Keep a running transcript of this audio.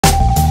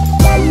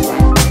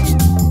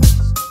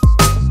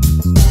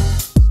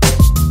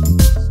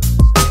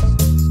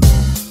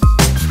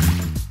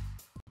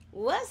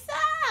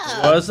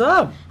What's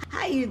up?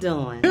 How you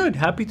doing? Good.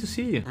 Happy to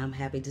see you. I'm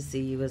happy to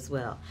see you as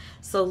well.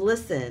 So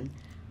listen,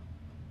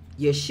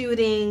 you're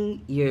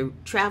shooting, you're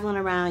traveling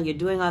around, you're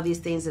doing all these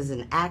things as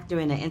an actor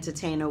and an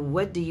entertainer.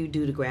 What do you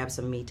do to grab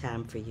some me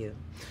time for you?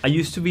 I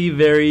used to be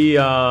very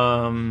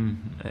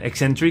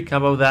eccentric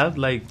about that,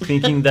 like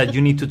thinking that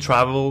you need to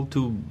travel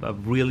to a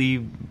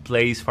really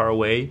place far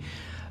away.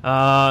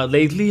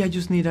 Lately, I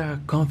just need a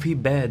comfy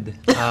bed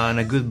and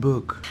a good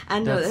book. I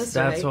know that's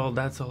right.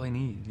 That's all I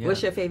need. Yeah.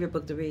 What's your favorite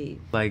book to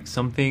read? Like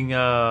something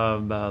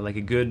like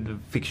a good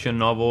fiction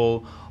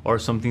novel or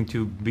something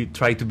to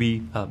try to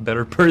be a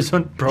better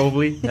person.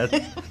 Probably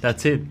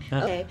that's it.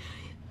 Yeah. Okay.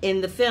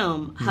 In the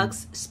film,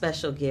 Huck's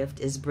special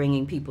gift is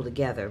bringing people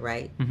together,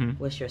 right?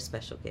 What's your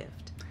special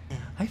gift?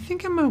 I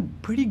think I'm a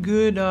pretty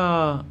good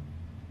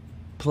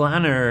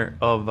planner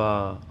of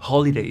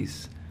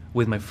holidays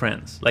with my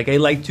friends. Like I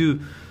like to.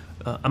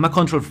 I'm a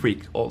control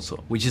freak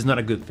also, which is not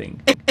a good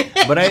thing.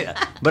 But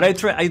I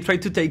try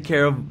to take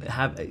care of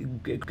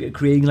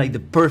creating like the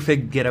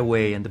perfect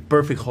getaway and the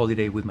perfect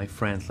holiday with my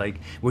friends. Like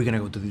we're gonna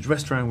go to this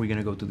restaurant, we're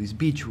gonna go to this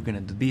beach, we're gonna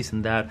do this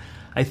and that.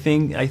 I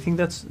think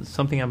that's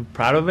something I'm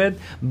proud of it.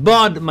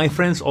 But my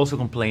friends also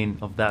complain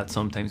of that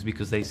sometimes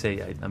because they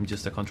say I'm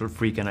just a control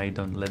freak and I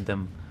don't let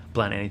them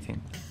plan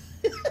anything.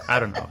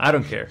 I don't know. I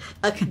don't care.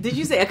 Did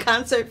you say a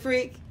concert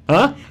freak?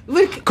 Huh?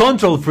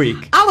 Control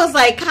freak. I was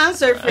like,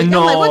 concert freak.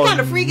 No, I'm like, what kind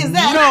of freak is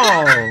that?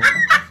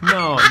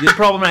 No. The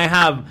problem I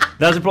have,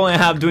 that's the problem I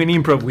have doing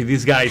improv with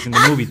these guys in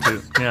the movie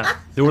too. Yeah.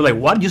 They were like,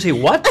 what? You say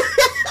what?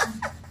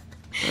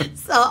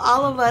 So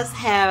all of us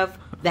have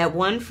that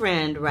one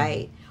friend,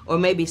 right? Or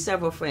maybe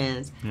several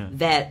friends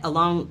that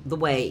along the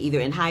way, either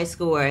in high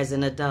school or as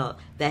an adult,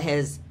 that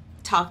has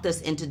talked us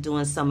into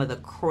doing some of the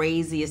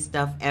craziest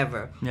stuff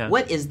ever. Yeah.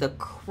 What is the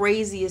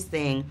craziest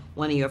thing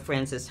one of your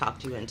friends has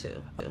talked you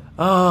into?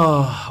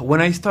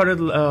 When I started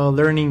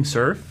learning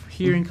surf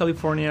here in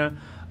California,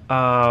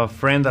 a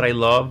friend that I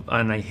love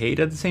and I hate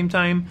at the same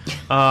time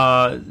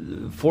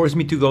forced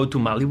me to go to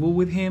Malibu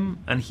with him,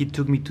 and he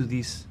took me to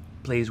this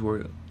place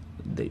where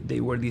they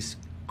were these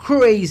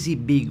crazy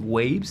big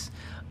waves.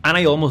 And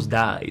I almost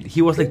died.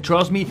 He was like,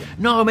 trust me.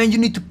 No, man, you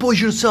need to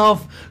push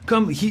yourself.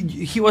 Come.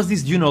 He was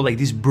this, like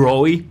this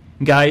bro-y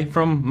guy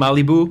from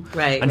Malibu.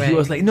 Right, and he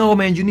was like, no,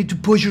 man, you need to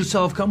push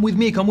yourself. Come with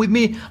me. Come with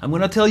me. I'm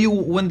going to tell you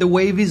when the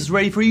wave is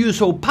ready for you.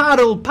 So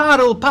paddle,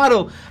 paddle,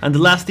 paddle. And the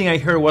last thing I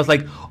heard was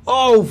like,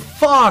 oh,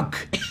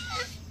 fuck.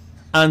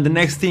 And the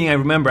next thing I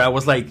remember, I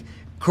was like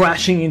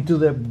crashing into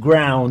the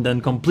ground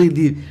and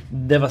completely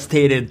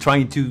devastated,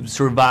 trying to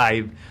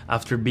survive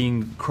after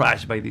being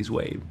crashed by this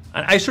wave.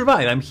 And I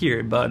survived. I'm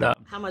here, but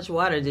how much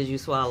water did you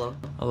swallow?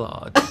 A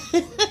lot.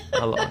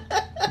 A lot.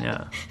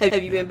 Yeah.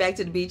 Have you been back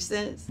to the beach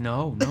since?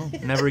 No,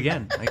 never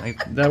again.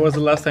 That was the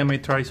last time I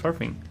tried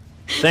surfing.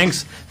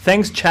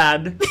 Thanks,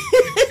 Chad.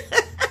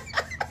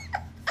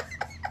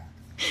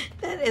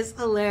 That is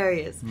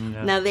hilarious.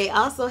 Yeah. Now they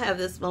also have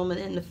this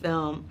moment in the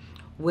film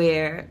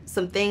where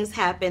some things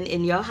happen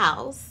in your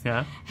house.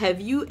 Yeah.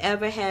 Have you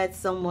ever had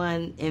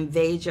someone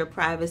invade your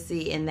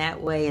privacy in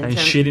that way? And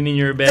shitting in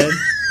your bed?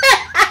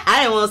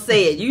 I didn't want to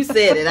say it. You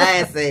said it.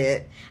 I didn't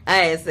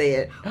say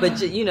it. But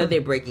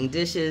they're breaking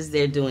dishes.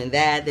 They're doing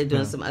that. They're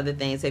doing some other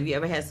things. Have you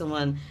ever had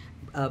someone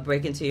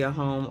break into your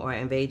home or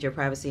invade your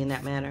privacy in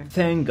that manner?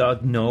 Thank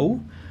God,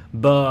 no.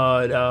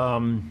 But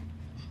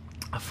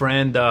a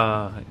friend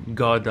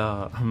got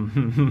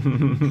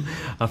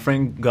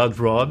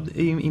robbed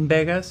in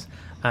Vegas,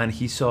 and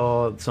he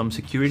saw some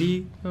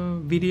security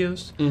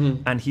videos,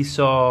 and he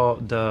saw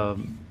the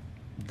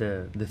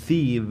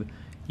thief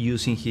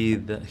using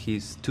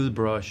his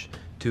toothbrush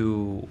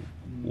to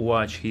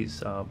wash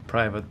his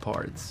private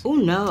parts. Oh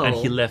no! And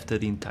he left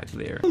it intact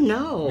there. Oh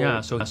no!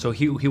 Yeah, so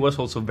he was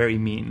also very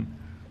mean.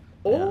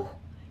 Oh. Yeah.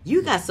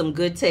 You got some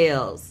good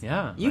tales.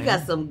 Yeah. You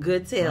got some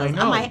good tales.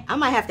 I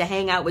might have to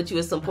hang out with you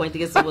at some point to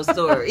get some more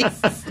stories.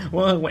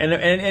 Well, and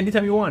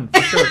anytime you want,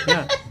 for sure.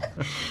 Yeah.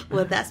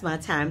 Well, that's my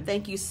time.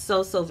 Thank you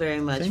so very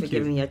much for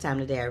giving me your time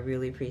today. I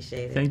really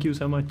appreciate it. Thank you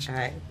so much. All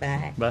right.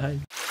 Bye. Bye.